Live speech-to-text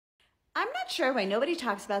I'm not sure why nobody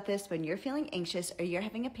talks about this when you're feeling anxious or you're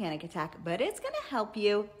having a panic attack, but it's gonna help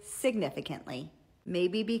you significantly.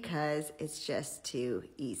 Maybe because it's just too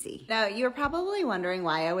easy. Now, you're probably wondering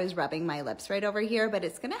why I was rubbing my lips right over here, but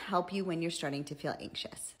it's gonna help you when you're starting to feel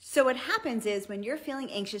anxious. So what happens is when you're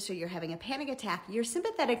feeling anxious or you're having a panic attack, your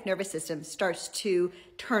sympathetic nervous system starts to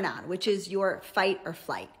turn on, which is your fight or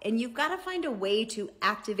flight. And you've gotta find a way to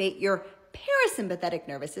activate your parasympathetic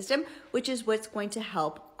nervous system, which is what's going to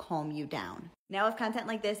help calm you down. Now, if content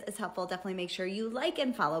like this is helpful, definitely make sure you like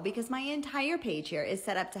and follow because my entire page here is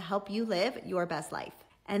set up to help you live your best life.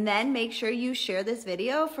 And then make sure you share this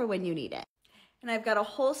video for when you need it. And I've got a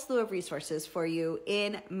whole slew of resources for you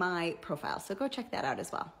in my profile, so go check that out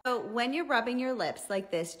as well. So when you're rubbing your lips like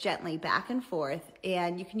this gently back and forth,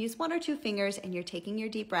 and you can use 1 or 2 fingers and you're taking your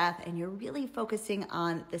deep breath and you're really focusing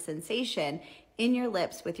on the sensation in your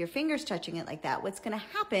lips with your fingers touching it like that, what's gonna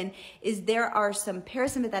happen is there are some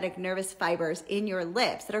parasympathetic nervous fibers in your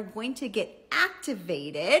lips that are going to get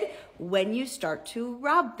activated when you start to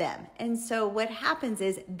rub them. And so what happens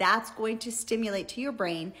is that's going to stimulate to your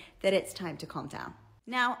brain that it's time to calm down.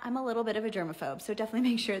 Now, I'm a little bit of a germaphobe, so definitely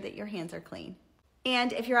make sure that your hands are clean.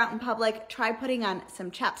 And if you're out in public, try putting on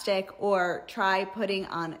some chapstick or try putting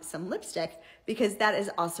on some lipstick because that is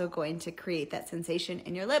also going to create that sensation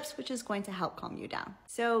in your lips, which is going to help calm you down.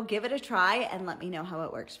 So give it a try and let me know how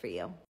it works for you.